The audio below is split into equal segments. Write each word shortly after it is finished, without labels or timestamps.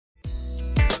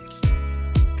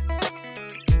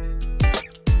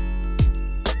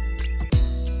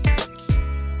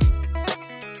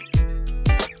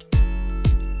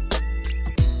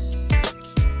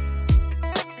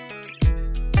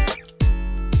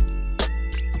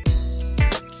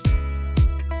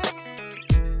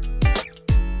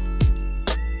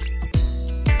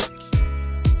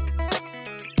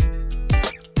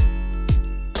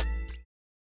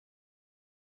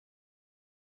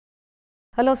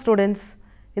Hello students,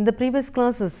 in the previous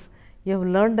classes you have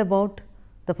learned about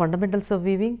the fundamentals of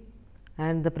weaving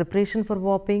and the preparation for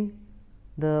warping,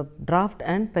 the draft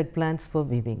and peg plans for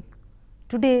weaving.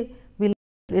 Today we will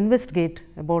investigate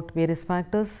about various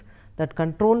factors that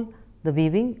control the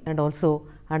weaving and also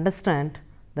understand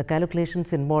the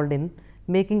calculations involved in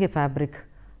making a fabric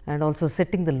and also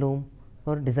setting the loom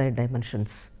for desired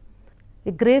dimensions.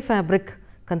 A grey fabric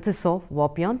consists of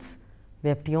warp yarns,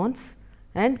 weft yarns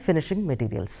and finishing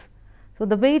materials. So,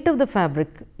 the weight of the fabric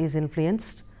is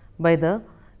influenced by the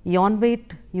yarn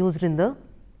weight used in the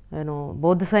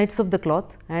both the sides of the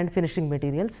cloth and finishing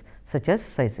materials such as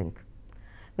sizing.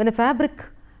 When a fabric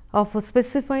of a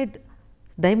specified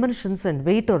dimensions and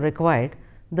weight are required,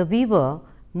 the weaver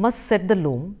must set the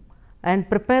loom and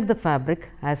prepare the fabric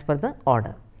as per the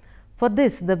order. For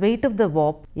this, the weight of the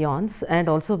warp yarns and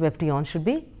also weft yarns should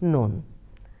be known.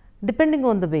 Depending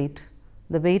on the weight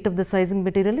of the sizing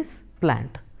material is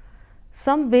planned.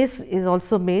 Some waste is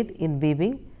also made in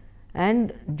weaving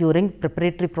and during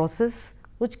preparatory process,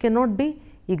 which cannot be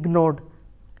ignored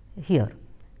here.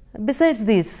 Besides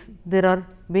these, there are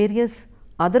various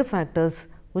other factors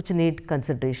which need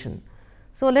consideration.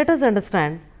 So, let us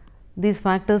understand these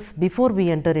factors before we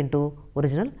enter into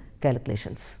original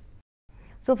calculations.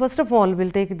 So, first of all, we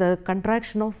will take the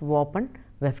contraction of warp and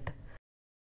weft.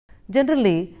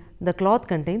 Generally, the cloth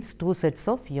contains two sets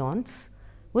of yarns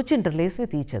which interlace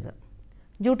with each other.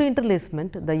 Due to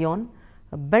interlacement, the yarn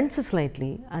bends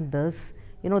slightly and thus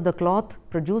the cloth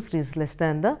produced is less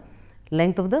than the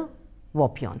length of the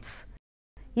warp yarns.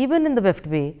 Even in the weft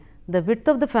way, the width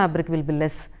of the fabric will be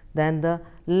less than the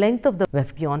length of the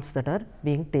weft yarns that are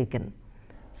being taken.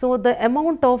 So, the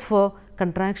amount of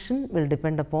contraction will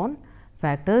depend upon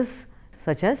factors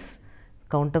such as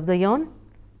count of the yarn,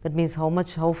 that means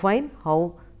how fine,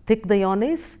 how thick the yarn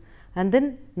is, and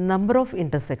then number of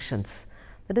intersections,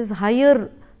 that is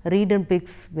higher reed and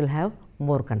picks will have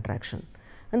more contraction,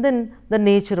 and then the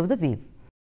nature of the weave.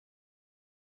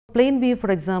 Plain weave, for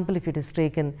example, if it is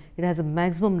taken, it has a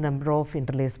maximum number of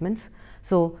interlacements.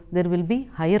 So, there will be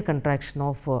higher contraction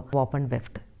of warp and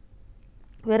weft.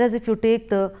 Whereas, if you take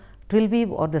the twill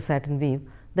weave or the satin weave,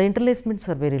 the interlacements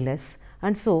are very less,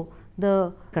 and so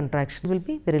the contraction will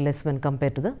be very less when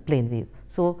compared to the plain weave.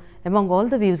 So, among all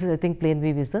the weaves, I think plain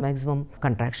weave is the maximum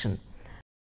contraction.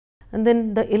 And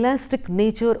then the elastic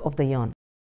nature of the yarn.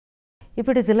 If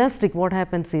it is elastic, what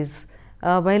happens is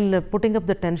while putting up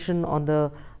the tension on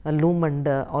the loom and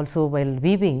also while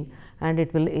weaving, and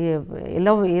it will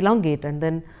elongate, and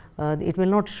then it will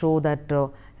not show that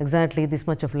exactly this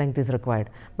much of length is required.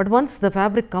 But once the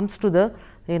fabric comes to the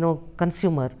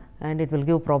consumer, and it will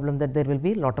give problem that there will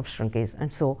be lot of shrinkage,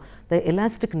 and so the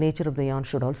elastic nature of the yarn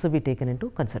should also be taken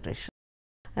into consideration.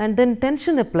 And then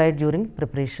tension applied during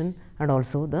preparation and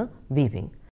also the weaving.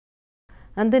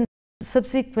 And then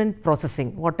subsequent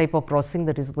processing, what type of processing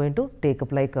that is going to take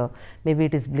up, like maybe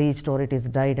it is bleached or it is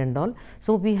dyed and all.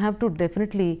 So, we have to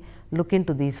definitely look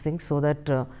into these things, so that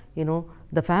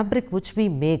the fabric which we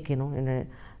make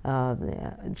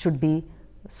should be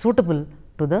suitable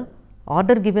to the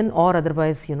order given, or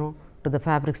otherwise to the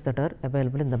fabrics that are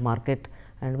available in the market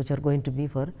and which are going to be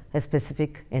for a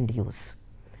specific end use.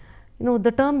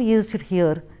 The term used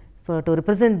here to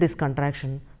represent this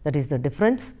contraction, that is the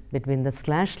difference between the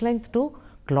slash length to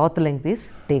cloth length,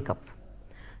 is take up.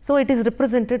 So, it is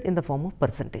represented in the form of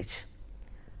percentage.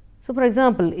 So, for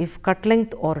example, if cut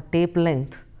length or tape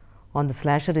length on the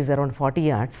slasher is around 40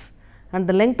 yards and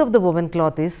the length of the woven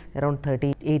cloth is around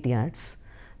 38 yards,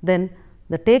 then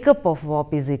the take up of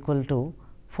warp is equal to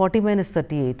 40 minus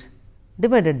 38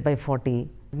 divided by 40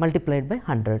 multiplied by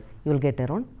 100, you will get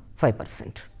around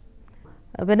 5%.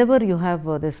 Whenever you have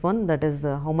this one, that is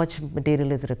how much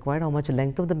material is required, how much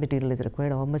length of the material is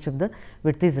required, how much of the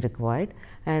width is required,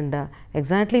 and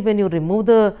exactly when you remove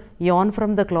the yarn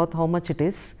from the cloth, how much it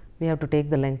is, we have to take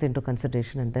the length into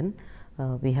consideration, and then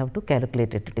we have to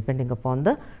calculate it depending upon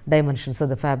the dimensions of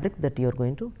the fabric that you are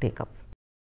going to take up.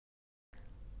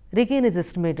 Regain is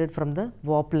estimated from the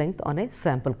warp length on a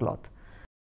sample cloth.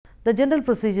 The general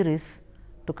procedure is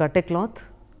to cut a cloth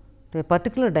to a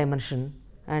particular dimension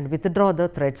and withdraw the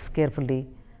threads carefully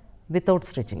without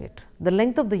stretching it. The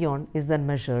length of the yarn is then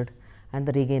measured and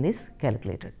the regain is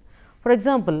calculated. For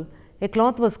example, a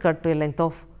cloth was cut to a length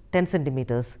of 10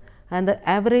 centimeters and the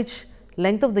average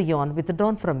length of the yarn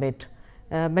withdrawn from it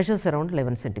measures around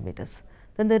 11 centimeters.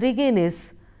 Then the regain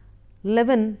is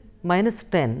 11 minus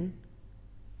 10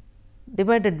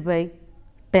 divided by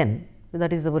 10,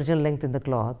 that is the original length in the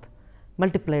cloth,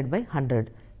 multiplied by 100,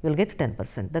 you will get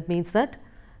 10%. That means that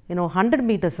 100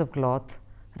 meters of cloth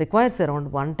requires around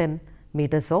 110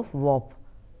 meters of warp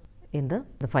in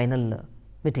the final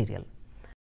material.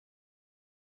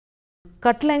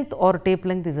 Cut length or tape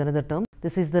length is another term.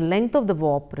 This is the length of the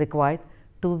warp required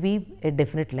to weave a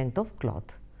definite length of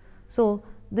cloth. So,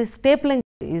 this tape length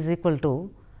is equal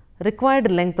to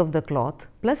required length of the cloth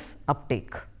plus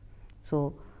uptake.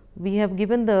 So, we have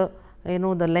given the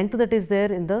the length that is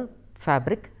there in the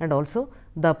fabric and also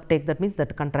the uptake, that means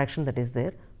that contraction that is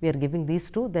there. We are giving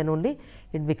these two, then only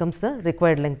it becomes the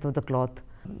required length of the cloth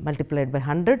multiplied by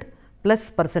 100 plus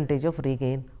percentage of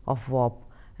regain of warp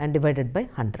and divided by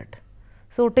 100.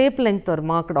 So, tape length are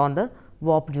marked on the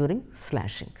warp during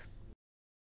slashing.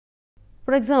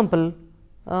 For example,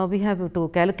 we have to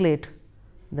calculate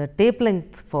the tape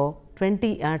length for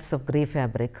 20 yards of grey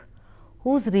fabric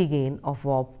whose regain of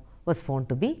warp was found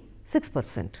to be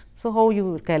 6%. So, how you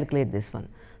will calculate this one?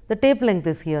 The tape length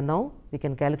is here now, we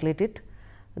can calculate it.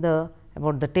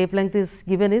 About the tape length is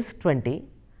given is 20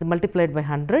 multiplied by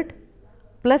 100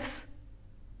 plus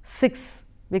 6,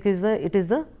 because it is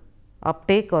the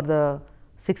uptake or the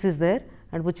 6 is there,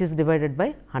 and which is divided by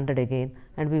 100 again,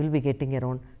 and we will be getting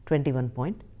around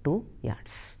 21.2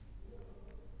 yards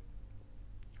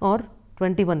or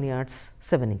 21 yards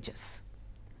 7 inches.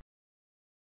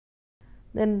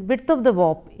 Then width of the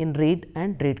warp in reed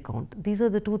and reed count. These are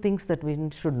the two things that we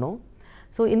should know.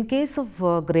 So, in case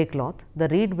of grey cloth, the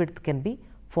reed width can be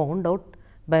found out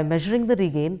by measuring the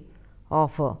regain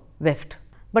of weft.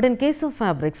 But in case of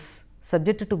fabrics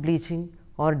subjected to bleaching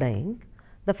or dyeing,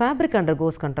 the fabric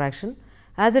undergoes contraction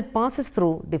as it passes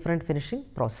through different finishing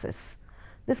process.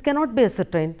 This cannot be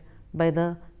ascertained by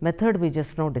the method we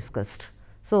just now discussed.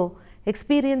 So,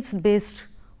 experience based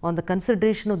on the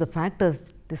consideration of the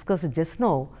factors discussed just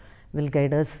now will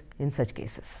guide us in such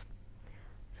cases.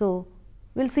 So,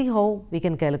 we will see how we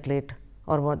can calculate,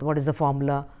 or what is the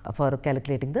formula for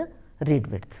calculating the reed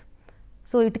width.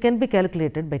 So, it can be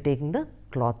calculated by taking the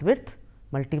cloth width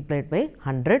multiplied by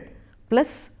 100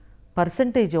 plus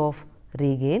percentage of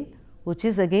regain, which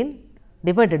is again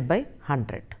divided by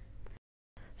 100.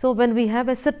 So, when we have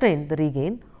ascertained the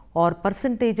regain or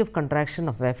percentage of contraction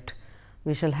of weft,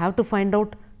 we shall have to find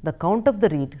out the count of the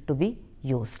reed to be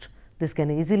used. This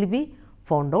can easily be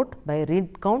found out by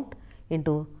reed count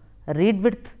into reed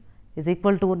width is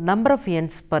equal to number of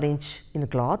ends per inch in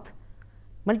cloth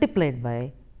multiplied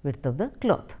by width of the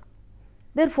cloth.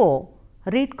 Therefore,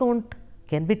 reed count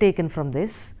can be taken from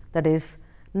this, that is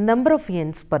number of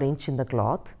ends per inch in the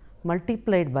cloth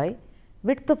multiplied by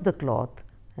width of the cloth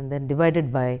and then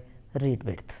divided by reed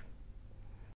width.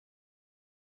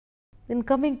 Then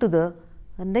coming to the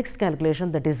next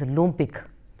calculation, that is loom pick.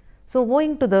 So,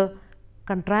 owing to the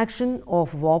contraction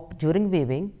of warp during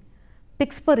weaving,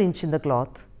 picks per inch in the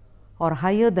cloth are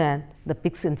higher than the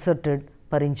picks inserted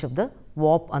per inch of the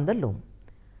warp on the loom.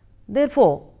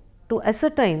 Therefore, to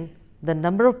ascertain the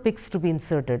number of picks to be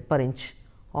inserted per inch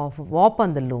of warp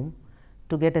on the loom,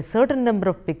 to get a certain number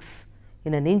of picks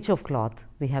in an inch of cloth,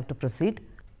 we have to proceed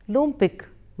loom pick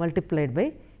multiplied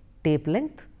by tape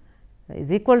length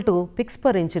is equal to picks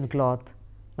per inch in cloth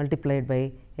multiplied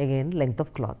by again length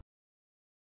of cloth.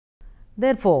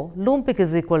 Therefore, loom pick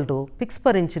is equal to picks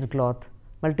per inch in cloth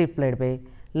multiplied by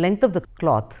length of the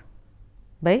cloth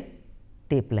by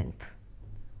tape length.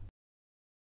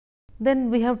 Then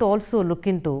we have to also look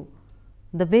into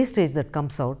the wastage that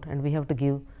comes out, and we have to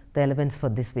give the allowance for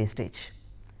this wastage.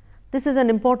 This is an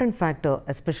important factor,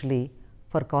 especially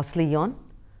for costly yarn,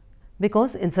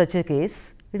 because in such a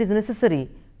case it is necessary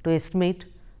to estimate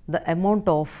the amount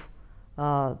of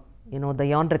the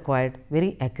yarn required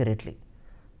very accurately.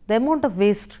 The amount of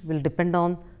waste will depend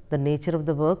on the nature of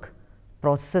the work,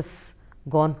 process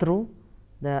gone through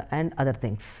and other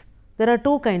things. There are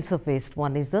two kinds of waste,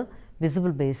 one is the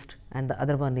visible waste and the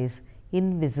other one is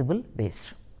invisible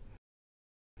waste.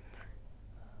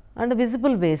 And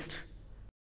visible waste,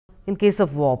 in case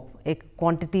of warp, a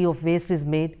quantity of waste is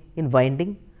made in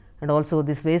winding, and also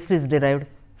this waste is derived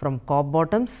from cob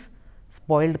bottoms,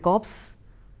 spoiled cobs,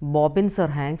 bobbins or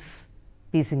hanks,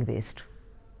 piecing waste.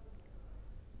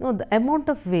 Now, the amount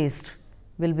of waste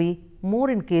will be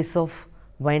more in case of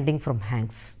winding from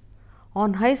hanks.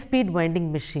 On high speed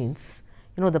winding machines,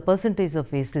 the percentage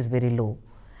of waste is very low,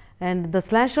 and the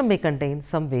slasher may contain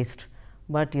some waste,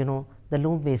 but the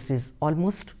loom waste is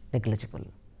almost negligible.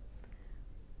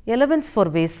 Allowance for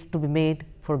waste to be made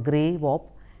for grey warp,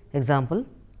 example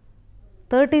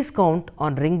 30s count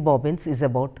on ring bobbins is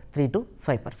about 3 to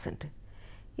 5%.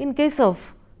 In case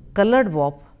of colored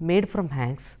warp made from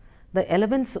hanks, the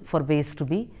allowance for waste to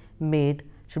be made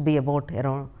should be about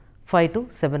around 5 to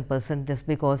 7%, just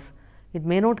because it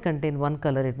may not contain one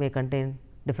color, it may contain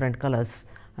different colors,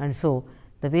 and so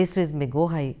the wastage may go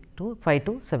high to 5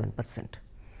 to 7%.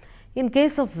 In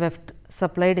case of weft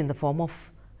supplied in the form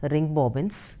of ring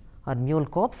bobbins or mule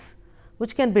corps,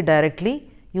 which can be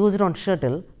directly used on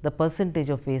shuttle, the percentage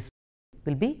of waste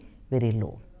will be very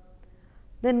low.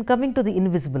 Then coming to the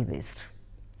invisible waste.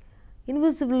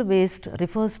 Invisible waste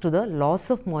refers to the loss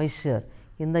of moisture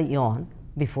in the yarn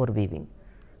before weaving.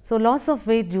 So, loss of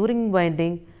weight during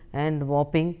winding and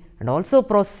warping and also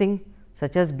processing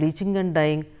such as bleaching and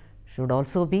dyeing should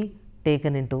also be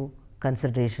taken into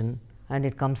consideration, and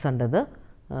it comes under the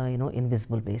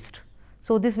invisible waste.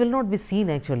 So, this will not be seen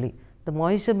actually. The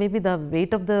moisture may be, the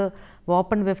weight of the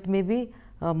warp and weft may be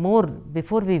more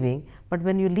before weaving, but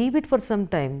when you leave it for some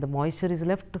time, the moisture is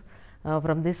left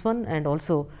from this one, and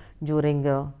also during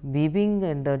weaving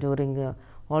and during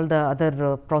all the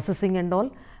other processing and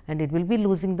all, and it will be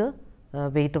losing the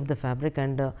weight of the fabric,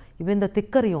 and even the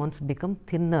thicker yarns become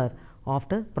thinner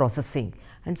after processing.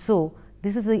 And so,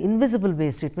 this is the invisible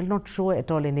waste, it will not show at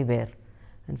all anywhere,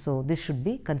 and so this should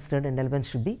be considered and allowance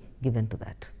should be given to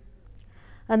that.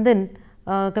 And then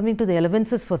coming to the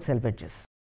allowances for selvages.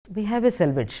 We have a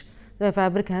selvage, the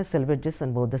fabric has selvages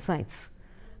on both the sides,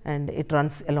 and it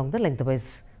runs along the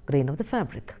lengthwise grain of the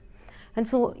fabric. And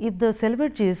so, if the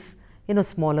selvage is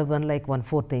smaller one like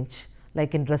 1/4 inch,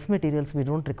 like in dress materials we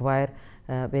do not require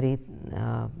very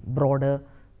broader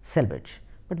selvage,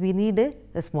 but we need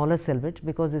a smaller selvage,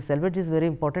 because the selvage is very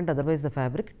important, otherwise the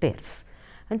fabric tears.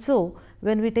 And so,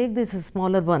 when we take this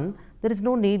smaller one, there is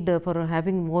no need for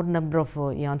having more number of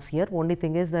yarns here. Only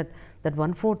thing is that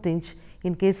 1/4 inch,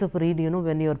 in case of reed,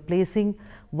 when you are placing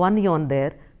one yarn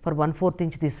there, for 1/4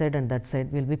 inch this side and that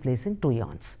side we will be placing 2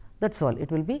 yarns. That is all.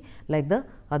 It will be like the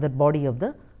other body of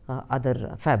the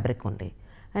other fabric only.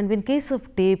 And in case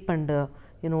of tape and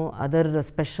other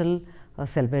special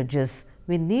selvages,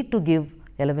 we need to give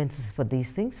allowances for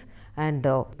these things, and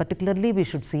particularly we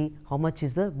should see how much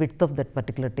is the width of that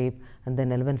particular tape, and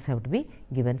then allowances have to be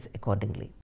given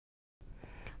accordingly.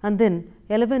 And then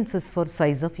allowances for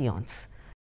size of yarns.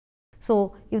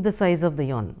 So, if the size of the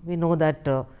yarn, we know that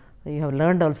you have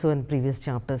learned also in previous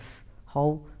chapters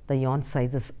how the yarn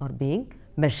sizes are being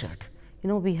measured.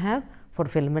 We have for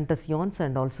filamentous yarns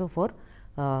and also for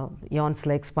yarns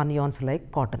like spun yarns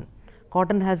like cotton.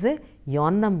 Cotton has a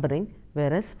yarn numbering,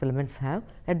 whereas filaments have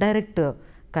a direct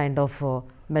kind of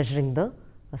measuring the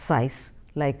size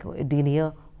like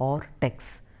denier or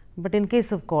tex. But in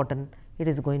case of cotton, it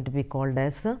is going to be called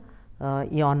as the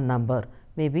yarn number.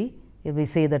 Maybe if we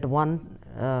say that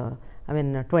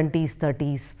 20s,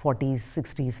 30s, 40s,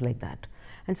 60s like that.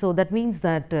 And so, that means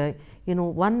that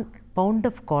 1 pound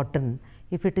of cotton,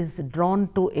 if it is drawn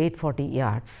to 840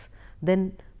 yards,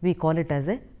 then we call it as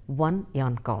a 1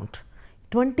 yarn count.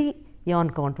 20 yarn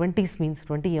count, 20s means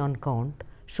 20 yarn count,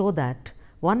 show that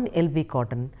 1 lb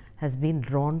cotton has been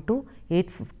drawn to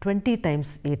 20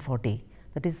 times 840,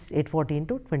 that is 840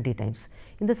 into 20 times.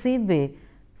 In the same way,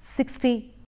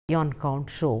 60 yarn count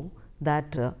show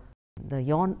that the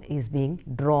yarn is being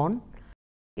drawn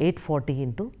 840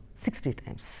 into 60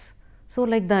 times. So,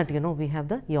 like that we have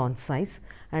the yarn size,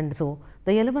 and so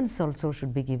the allowance also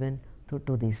should be given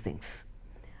to these things.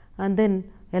 And then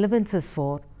allowances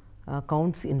for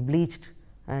counts in bleached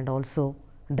and also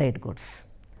dyed goods.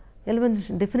 Allowance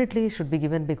definitely should be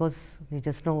given, because we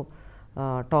just now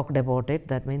talked about it.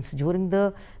 That means during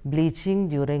the bleaching,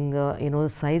 during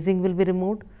sizing will be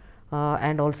removed,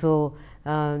 and also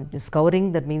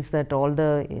scouring, that means that all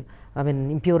the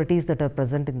impurities that are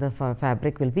present in the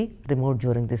fabric will be removed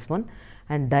during this one,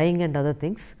 and dyeing and other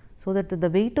things, so that the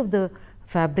weight of the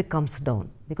fabric comes down,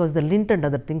 because the lint and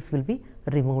other things will be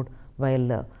removed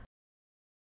while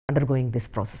undergoing this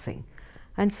processing.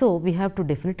 And so, we have to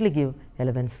definitely give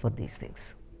allowance for these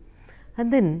things.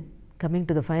 And then coming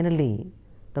to the finally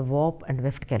the warp and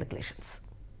weft calculations.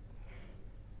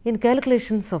 In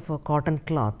calculations of a cotton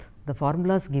cloth, the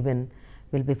formulas given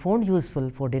will be found useful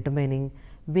for determining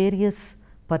various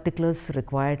particulars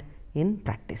required in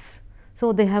practice.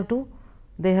 So, they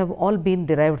have all been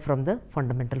derived from the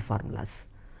fundamental formulas.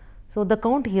 So, the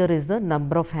count here is the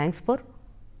number of hanks per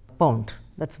pound,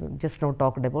 that is just now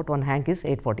talked about. One hank is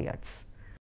 840 yards.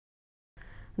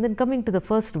 And then coming to the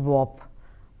first warp,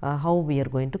 how we are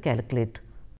going to calculate.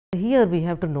 Here we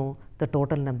have to know the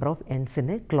total number of ends in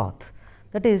a cloth,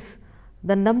 that is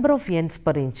the number of ends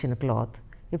per inch in a cloth.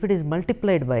 If it is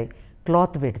multiplied by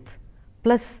cloth width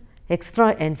plus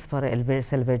extra ends for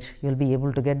selvage, you will be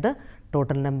able to get the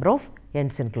total number of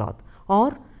ends in cloth.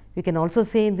 Or you can also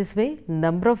say in this way,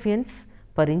 number of ends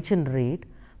per inch in reed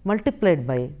multiplied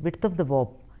by width of the warp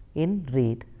in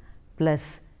reed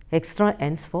plus extra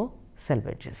ends for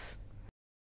selvages.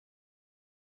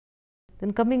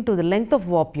 Then coming to the length of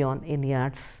warp yarn in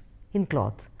yards in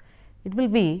cloth, it will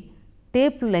be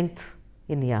tape length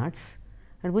in yards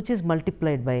and which is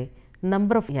multiplied by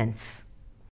number of ends,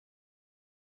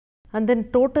 and then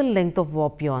total length of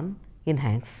warp yarn in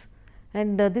hanks,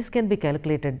 and this can be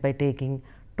calculated by taking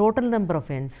total number of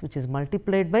ends which is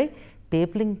multiplied by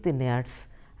tape length in yards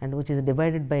and which is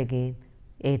divided by again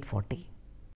 840.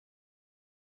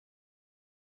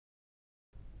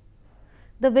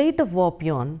 The weight of warp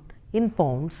yarn in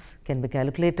pounds can be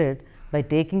calculated by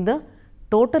taking the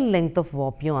total length of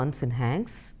warp yarns in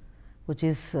hanks which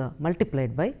is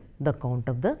multiplied by the count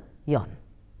of the yarn,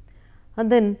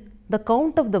 and then the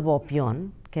count of the warp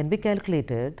yarn can be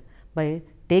calculated by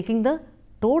taking the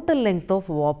total length of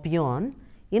warp yarn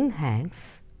in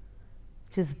hanks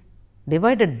which is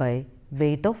divided by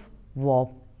weight of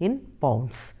warp in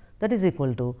pounds, that is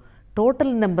equal to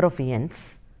total number of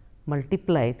ends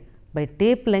multiplied by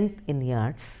tape length in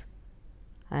yards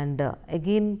and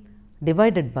again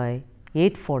divided by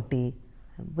 840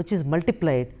 which is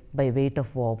multiplied by weight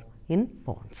of warp in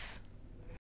pounds.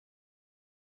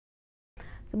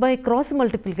 So, by cross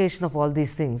multiplication of all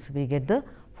these things we get the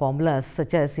formulas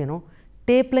such as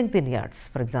tape length in yards,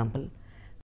 for example,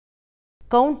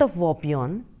 count of warp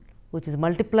yarn which is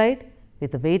multiplied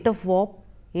with the weight of warp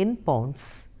in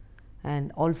pounds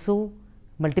and also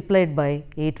multiplied by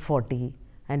 840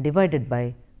 and divided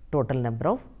by total number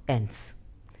of ends.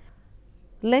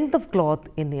 Length of cloth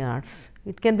in yards,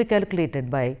 it can be calculated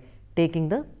by taking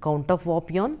the count of warp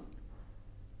yarn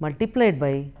multiplied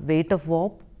by weight of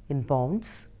warp in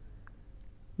pounds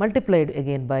multiplied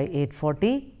again by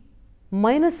 840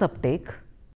 minus uptake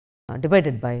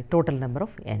divided by total number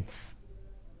of ends.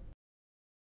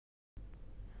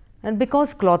 And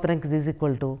because cloth length is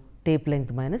equal to tape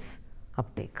length minus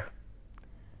uptake.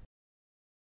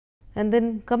 And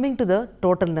then coming to the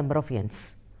total number of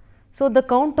ends. So, the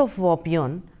count of warp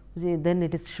yarn, then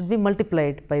it should be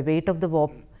multiplied by weight of the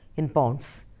warp in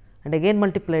pounds and again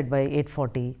multiplied by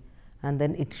 840 and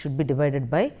then it should be divided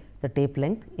by the tape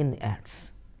length in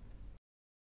yards.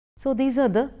 So, these are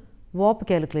the warp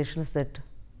calculations that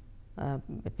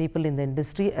people in the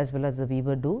industry as well as the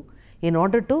weaver do in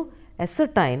order to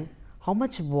ascertain how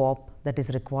much warp that is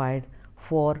required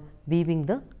for weaving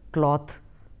the cloth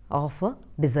of a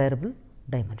desirable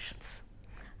dimensions.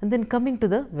 And then coming to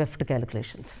the weft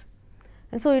calculations.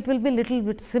 And so, it will be little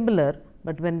bit similar,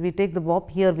 but when we take the warp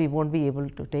here we will not be able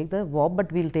to take the warp,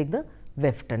 but we will take the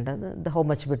weft and the how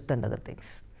much width and other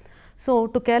things. So,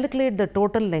 to calculate the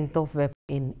total length of weft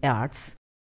in yards,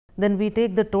 then we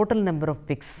take the total number of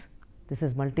picks, this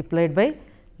is multiplied by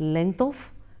length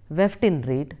of weft in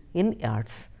reed in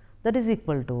yards, that is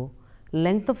equal to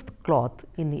length of the cloth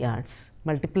in yards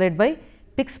multiplied by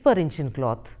picks per inch in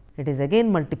cloth, it is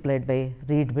again multiplied by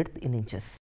reed width in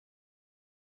inches.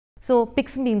 So,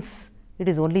 picks means it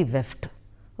is only weft.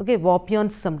 Okay, warp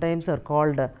yarns sometimes are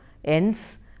called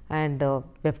ends and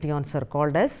weft yarns are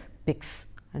called as picks,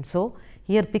 and so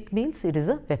here pick means it is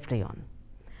a weft yarn.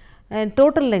 And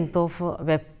total length of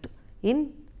weft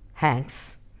in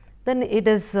hanks, then it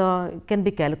is can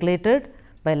be calculated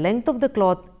by length of the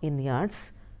cloth in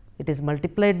yards, it is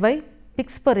multiplied by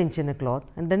picks per inch in a cloth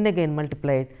and then again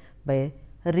multiplied by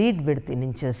reed width in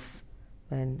inches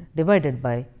and divided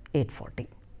by 840.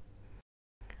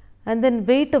 And then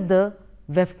weight of the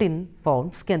weft in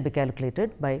pounds can be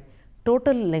calculated by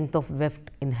total length of weft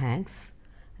in hanks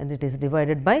and it is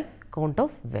divided by count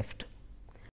of weft.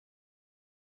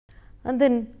 And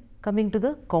then coming to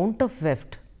the count of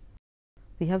weft,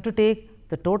 we have to take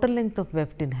the total length of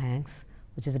weft in hanks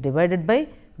which is divided by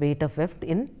weight of weft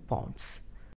in pounds.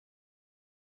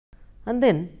 And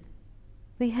then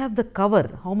we have the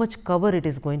cover, how much cover it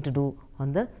is going to do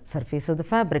on the surface of the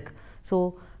fabric.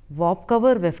 So, warp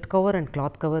cover, weft cover and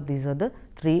cloth cover, these are the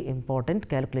three important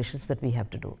calculations that we have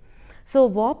to do. So,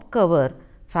 warp cover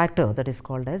factor, that is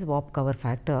called as warp cover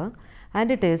factor,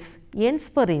 and it is ends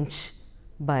per inch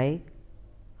by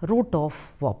root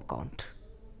of warp count.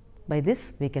 By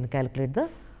this we can calculate the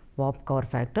warp cover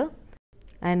factor,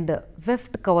 and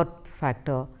weft cover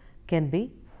factor can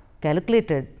be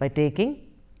calculated by taking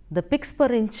the picks per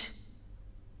inch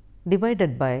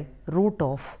divided by root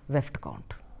of weft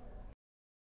count.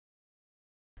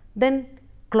 Then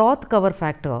cloth cover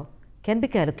factor can be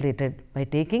calculated by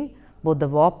taking both the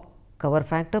warp cover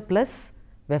factor plus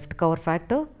weft cover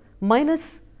factor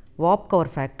minus warp cover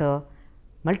factor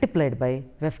multiplied by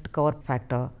weft cover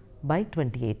factor by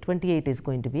 28. 28 is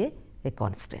going to be a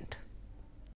constant.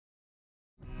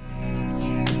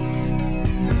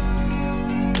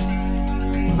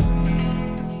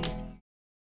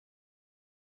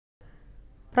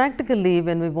 Practically,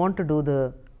 when we want to do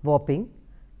the warping,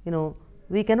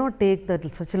 we cannot take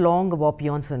that such long warp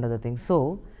yarns and other things.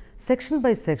 So, section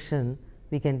by section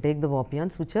we can take the warp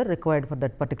yarns which are required for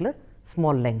that particular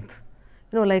small length.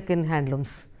 Like in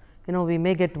handlooms, we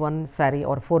may get 1 saree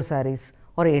or 4 sarees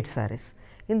or 8 sarees.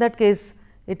 In that case,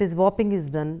 it is warping is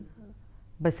done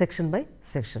by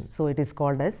section. So, it is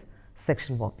called as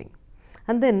section warping.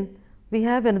 And then we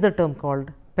have another term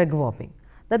called peg warping.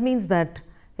 That means that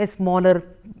a smaller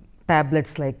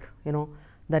tablets like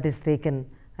that is taken,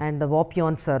 and the warp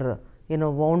yarns are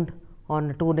wound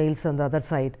on 2 nails on the other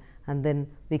side, and then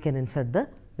we can insert the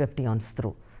weft yarns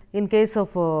through. In case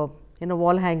of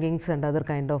wall hangings and other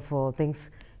kind of things,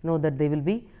 that they will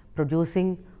be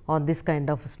producing on this kind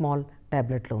of small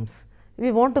tablet looms. If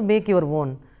you want to make your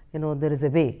own, there is a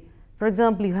way. For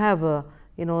example, you have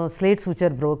slates which are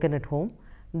broken at home,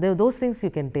 those things you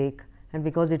can take, and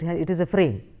because it is a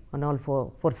frame on all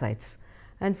four sides.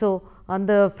 And so, on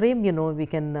the frame we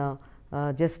can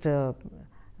just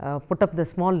put up the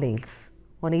small nails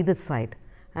on either side,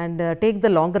 and take the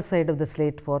longer side of the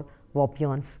slate for warp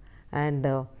yarns, and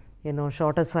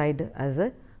shorter side as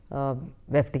a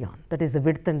weft yarn, that is the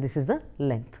width and this is the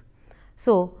length.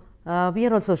 So, we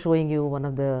are also showing you one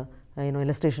of the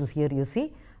illustrations here. You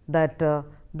see that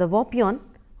the warp yarn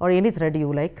or any thread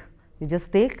you like, you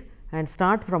just take and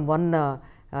start from one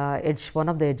edge, one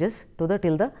of the edges to the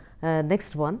till the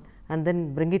next one, and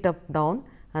then bring it up down,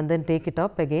 and then take it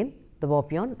up again the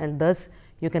warp yarn, and thus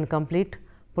you can complete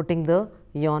putting the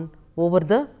yarn over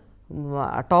the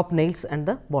top nails and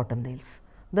the bottom nails.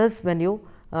 Thus, when you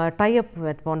tie up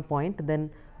at one point, then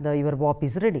your warp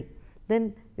is ready.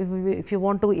 Then if you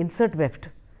want to insert weft,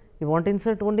 you want to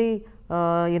insert only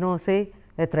say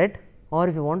a thread, or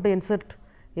if you want to insert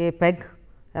a peg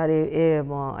or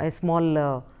a small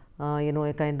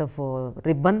a kind of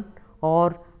ribbon,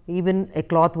 or even a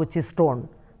cloth which is torn,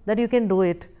 that you can do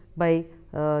it by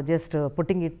just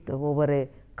putting it over a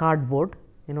cardboard,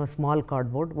 small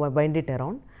cardboard, bind it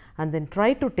around, and then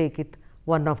try to take it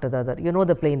one after the other,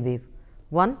 the plane weave,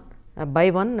 one by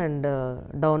one, and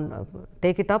down,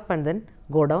 take it up and then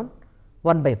go down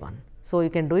one by one. So, you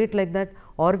can do it like that,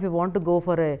 or if you want to go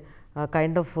for a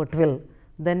kind of twill,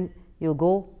 then you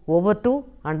go over 2,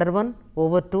 under 1,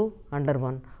 over 2, under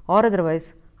 1, or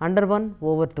otherwise under 1,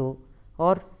 over 2,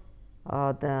 or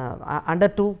under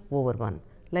 2, over 1.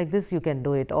 Like this you can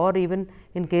do it, or even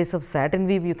in case of satin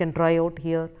weave you can try out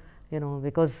here,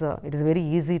 because it is very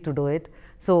easy to do it.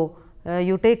 So,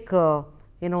 you take 3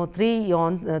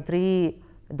 yarn,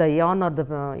 the yarn or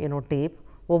the tape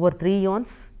over 3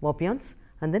 yarns, warp yarns,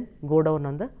 and then go down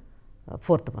on the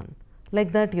 4th one.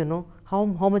 Like that, how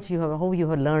much you have, how you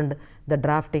have learned the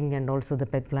drafting and also the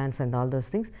peg plans and all those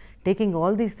things. Taking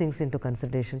all these things into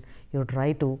consideration, you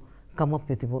try to come up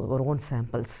with your own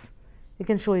samples. You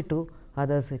can show it to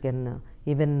others, you can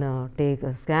even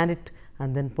scan it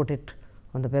and then put it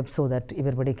on the web, so that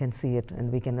everybody can see it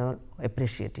and we can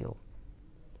appreciate you.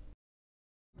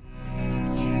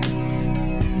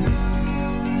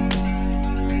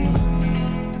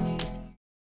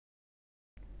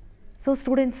 So,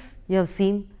 students, you have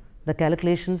seen the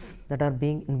calculations that are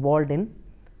being involved in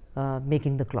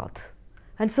making the cloth,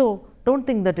 and so do not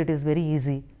think that it is very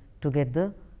easy to get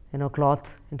the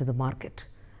cloth into the market,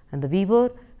 and the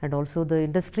weaver and also the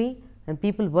industry and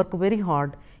people work very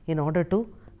hard in order to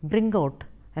bring out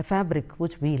a fabric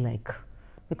which we like,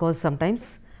 because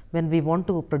sometimes when we want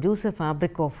to produce a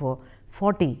fabric of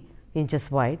 40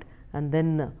 inches wide, and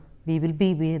then we will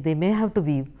be they may have to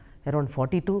weave around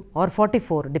 42 or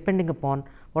 44, depending upon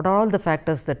what are all the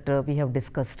factors that we have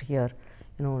discussed here.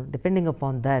 Depending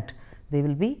upon that, they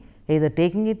will be either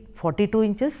taking it 42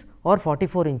 inches or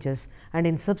 44 inches, and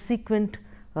in subsequent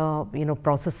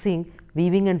processing,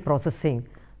 weaving and processing,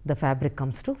 the fabric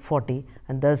comes to 40,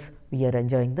 and thus we are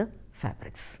enjoying the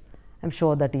fabrics. I am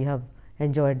sure that you have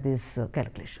enjoyed these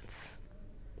calculations.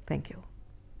 Thank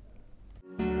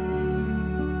you.